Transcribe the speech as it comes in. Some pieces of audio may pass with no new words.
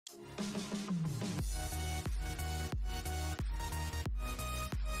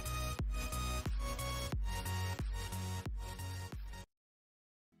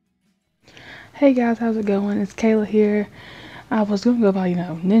Hey guys, how's it going? It's Kayla here. I was gonna go by,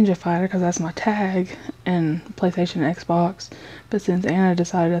 Ninja Fighter because that's my tag in PlayStation and Xbox. But since Anna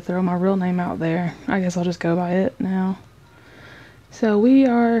decided to throw my real name out there, I guess I'll just go by it now. So we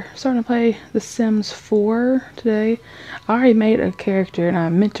are starting to play The Sims 4 today. I already made a character and I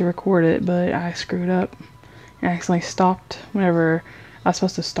meant to record it, but I screwed up and accidentally stopped whenever I was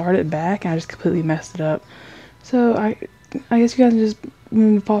supposed to start it back, and I just completely messed it up. So I guess you guys can just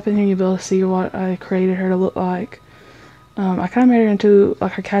when we pop in here, you'll be able to see what I created her to look like. I kind of made her into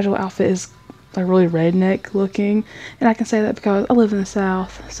like her casual outfit is like really redneck looking, and I can say that because I live in the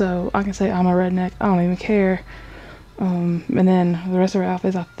South, so I can say I'm a redneck. I don't even care. And then the rest of her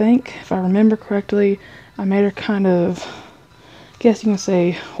outfits, I think, if I remember correctly, I made her kind of, I guess you can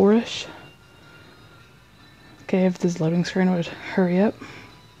say, whorish. Okay, if this loading screen would hurry up.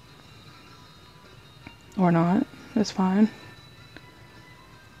 Or not, that's fine.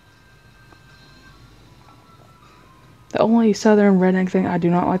 The only southern redneck thing I do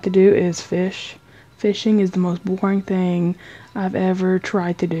not like to do is fish. Fishing is the most boring thing I've ever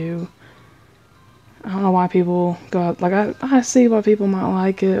tried to do. I don't know why people go out, like I see why people might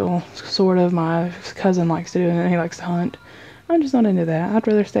like it, well, sort of. My cousin likes to do it and he likes to hunt. I'm just not into that. I'd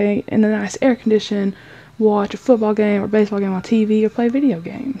rather stay in the nice air condition, watch a football game or baseball game on TV, or play video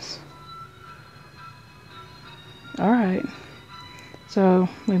games. Alright, so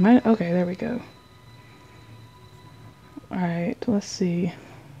we might, okay, there we go. Alright, let's see.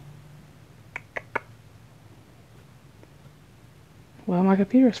 Well, my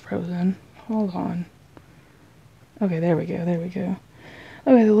computer's frozen. Hold on. Okay, there we go, there we go.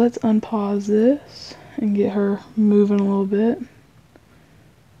 Okay, so let's unpause this and get her moving a little bit.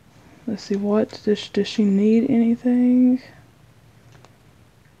 Let's see, what does she need anything?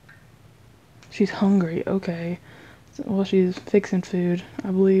 She's hungry, okay. Well, she's fixing food,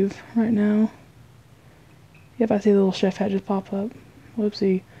 I believe, right now. Yep, I see the little chef hat just pop up.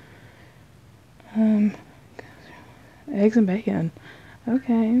 Whoopsie. Eggs and bacon.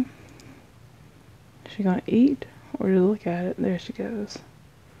 Okay. Is she gonna eat? Or just look at it? There she goes.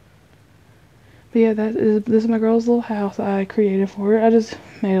 But yeah, this is my girl's little house I created for her. I just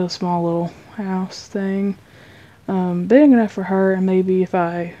made a small little house thing. Big enough for her, and maybe if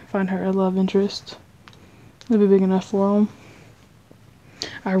I find her a love interest, it'll be big enough for them.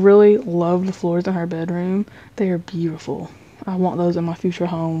 I really love the floors in her bedroom. They are beautiful. I want those in my future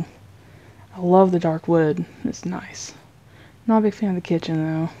home. I love the dark wood. It's nice. Not a big fan of the kitchen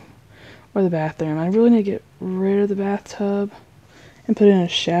though, or the bathroom. I really need to get rid of the bathtub and put in a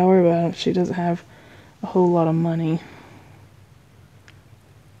shower, but she doesn't have a whole lot of money.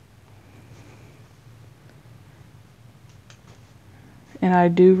 And I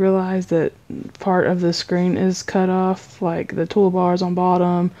do realize that part of the screen is cut off, like the toolbars on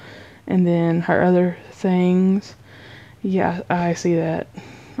bottom, and then her other things. Yeah, I see that.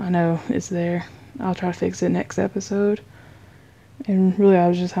 I know it's there. I'll try to fix it next episode. And really, I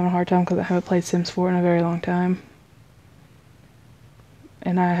was just having a hard time because I haven't played Sims 4 in a very long time.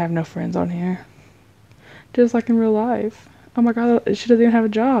 And I have no friends on here. Just like in real life. Oh my god, she doesn't even have a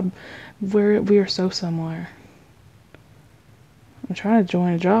job. We are so similar. I'm trying to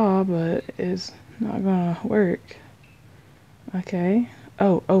join a job, but it's not gonna work. Okay.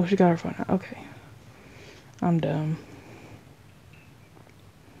 Oh, she got her phone out. Okay. I'm dumb.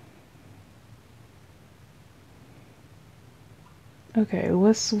 Okay,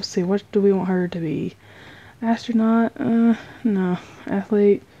 let's see. What do we want her to be? Astronaut? No.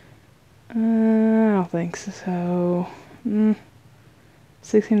 Athlete? I don't think so. $16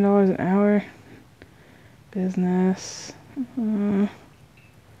 an hour. Business.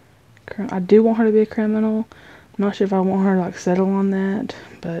 I do want her to be a criminal. I'm not sure if I want her to like settle on that,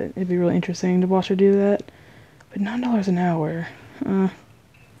 but it'd be really interesting to watch her do that. But $9 an hour.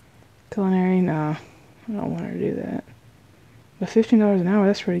 Culinary? No. I don't want her to do that. But $15 an hour,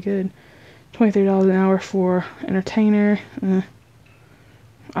 that's pretty good. $23 an hour for entertainer.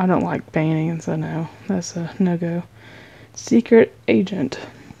 I don't like painting, so no. That's a no-go. Secret agent.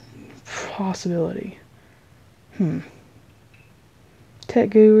 Possibility. Tech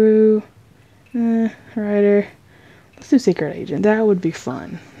guru. Writer. Let's do secret agent. That would be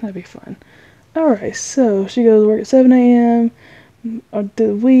fun. That'd be fun. Alright, so she goes to work at 7 a.m.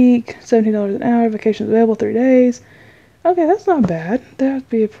 The week. $17 an hour. Vacations available 3 days. Okay, that's not bad. That would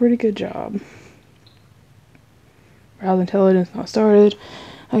be a pretty good job. Browse intelligence not started.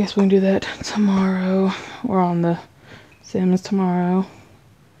 I guess we can do that tomorrow. We're on the Sims tomorrow.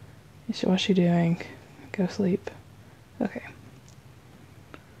 What's she doing? Go sleep. Okay.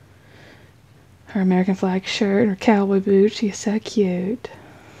 Her American flag shirt, her cowboy boots. She's so cute.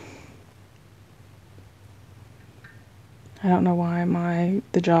 I don't know why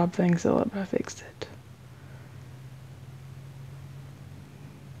the job thing's still up, but I fixed it.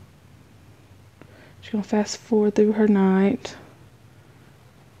 She's gonna fast forward through her night.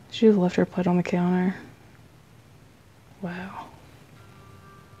 She just left her plate on the counter. Wow.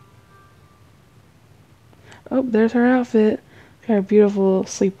 Oh, there's her outfit. Got her beautiful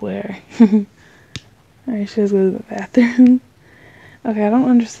sleepwear. Alright, she has to go to the bathroom. Okay, I don't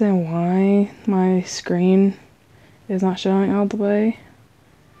understand why my screen is not showing all the way.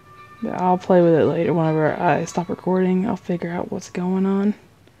 But I'll play with it later whenever I stop recording. I'll figure out what's going on.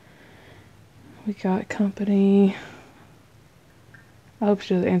 We got company. I hope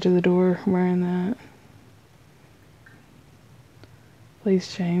she doesn't answer the door wearing that.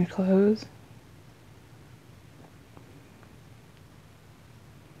 Please change clothes.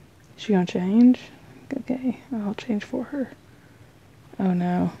 Is she gonna change? Okay, I'll change for her. Oh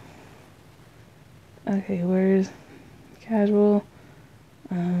no. Okay, where's casual?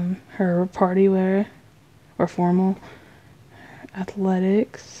 Her party wear or formal,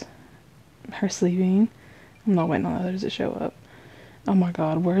 athletics, her sleeping. I'm not waiting on others to show up. Oh my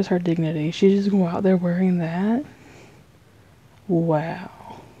god, where's her dignity? She just go out there wearing that?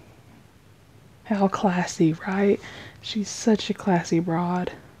 Wow. How classy, right? She's such a classy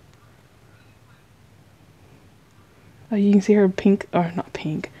broad. Oh, you can see her pink, or not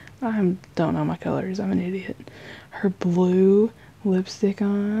pink. I don't know my colors. I'm an idiot. Her blue lipstick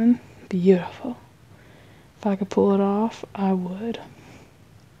on. Beautiful. If I could pull it off, I would.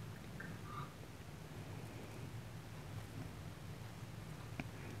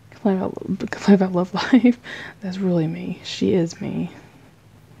 Complain about love life. That's really me. She is me.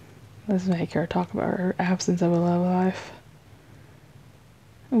 Let's make her talk about her absence of a love life.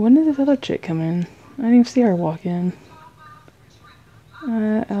 When did this other chick come in? I didn't even see her walk in.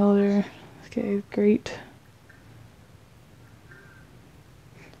 Elder. Okay, great.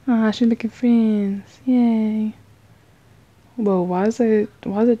 Ah, she's making friends. Yay. Whoa, why is it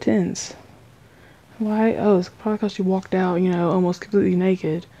tense? Why? Oh, it's probably because she walked out, you know, almost completely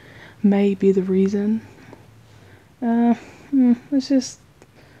naked. May be the reason. Let's just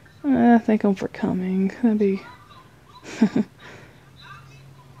thank them for coming. That'd be... Are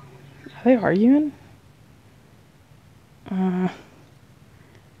they arguing?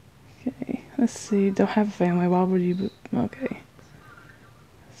 Okay, let's see. Don't have a family. Why would you... Okay.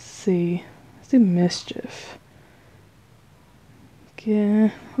 Let's see. Let's do mischief.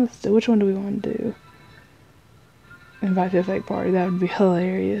 Okay, let's do... Which one do we want to do? Invite to a fake party. That would be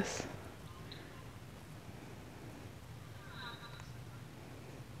hilarious.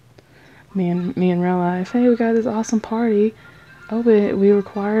 Me in real life. Hey, we got this awesome party. Oh, we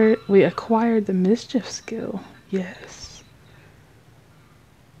acquired the mischief skill. Yes.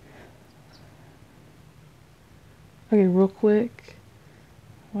 Okay, real quick.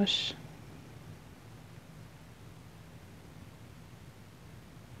 Wash.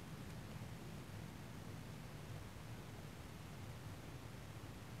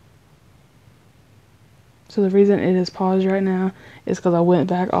 So the reason it is paused right now is because I went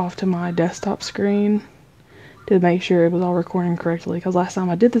back off to my desktop screen to make sure it was all recording correctly. Because last time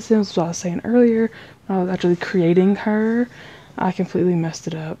I did the Sims, what I was saying earlier, when I was actually creating her, I completely messed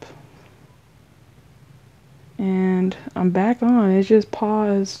it up. And I'm back on. It's just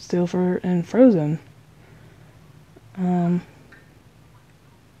paused still and frozen.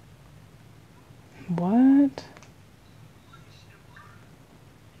 What?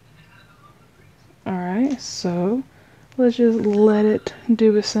 Alright, so let's just let it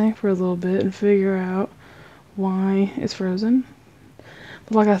do its thing for a little bit and figure out why it's frozen.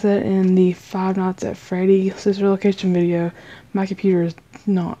 But like I said in the Five Nights at Freddy sister location video, my computer is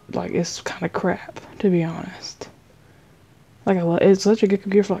not, like, it's kind of crap, to be honest. Like, it's such a good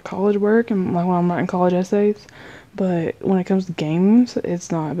computer for, like, college work and, like, when I'm writing college essays, but when it comes to games,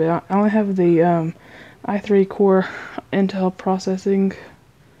 it's not. But I only have the i3 core Intel processing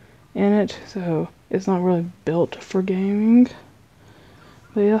in it, so it's not really built for gaming,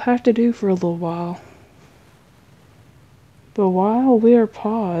 but it'll have to do for a little while. But while we are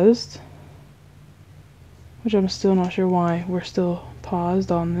paused, which I'm still not sure why we're still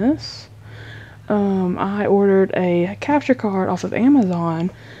paused on this, I ordered a capture card off of Amazon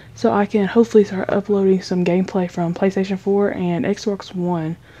so I can hopefully start uploading some gameplay from PlayStation 4 and Xbox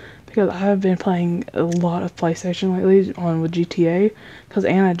One, because I have been playing a lot of PlayStation lately with GTA, because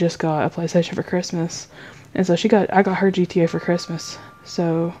Anna just got a PlayStation for Christmas, and so I got her GTA for Christmas.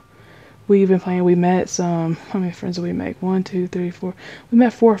 So we've been playing. We met how many friends did we make? 1, 2, 3, 4. We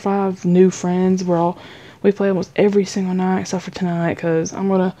met 4 or 5 new friends. We play almost every single night except for tonight, because I'm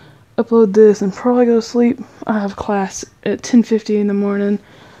gonna upload this and probably go to sleep. I have class at 10:50 in the morning.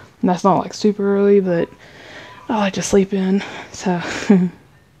 And that's not like super early, but I like to sleep in. So I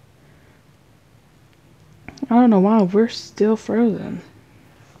don't know why we're still frozen.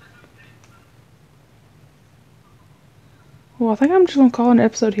 Well, I think I'm just gonna call an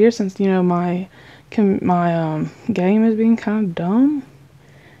episode here since my game is being kind of dumb,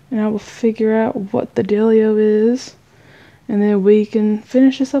 and I will figure out what the dealio is, and then we can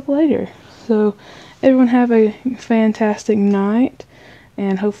finish this up later. So everyone have a fantastic night,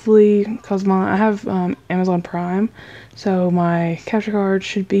 and hopefully, because I have Amazon Prime, so my capture card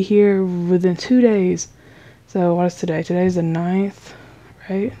should be here within 2 days. So what is today? Today's the 9th,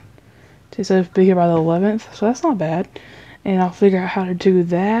 right? So it'll be here by the 11th, so that's not bad. And I'll figure out how to do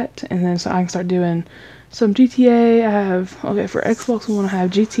that, and then so I can start doing some GTA. Okay, for Xbox One I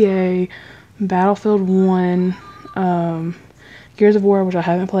have GTA, Battlefield 1, Gears of War, which I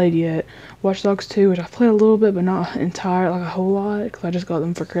haven't played yet, Watch Dogs 2, which I've played a little bit, but not like a whole lot, because I just got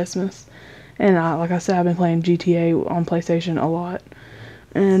them for Christmas. And like I said, I've been playing GTA on PlayStation a lot.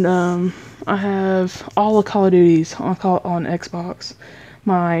 And I have all the Call of Duties on Xbox.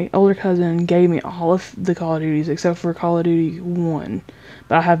 My older cousin gave me all of the Call of Duties except for Call of Duty 1.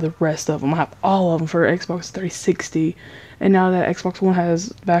 But I have the rest of them. I have all of them for Xbox 360. And now that Xbox One has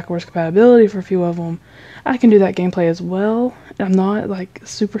backwards compatibility for a few of them, I can do that gameplay as well. I'm not like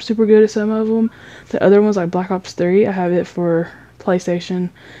super good at some of them. The other ones, like Black Ops 3, I have it for PlayStation,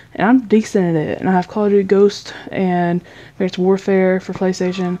 and I'm decent at it. And I have Call of Duty Ghost and Advanced Warfare for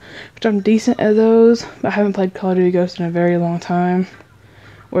PlayStation, which I'm decent at those, but I haven't played Call of Duty Ghost in a very long time,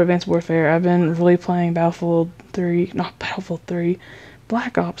 or Advanced Warfare. I've been really playing Battlefield 3, not Battlefield 3,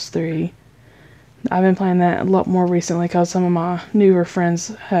 Black Ops 3. I've been playing that a lot more recently because some of my newer friends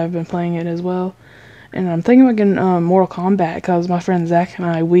have been playing it as well. And I'm thinking about getting Mortal Kombat because my friend Zach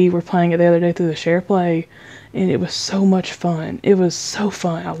and we were playing it the other day through the share play, and it was so much fun. It was so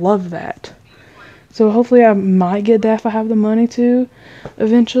fun. I love that. So hopefully I might get that if I have the money to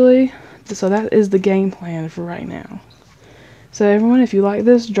eventually. So that is the game plan for right now. So everyone, if you like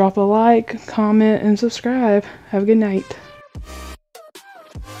this, drop a like, comment, and subscribe. Have a good night.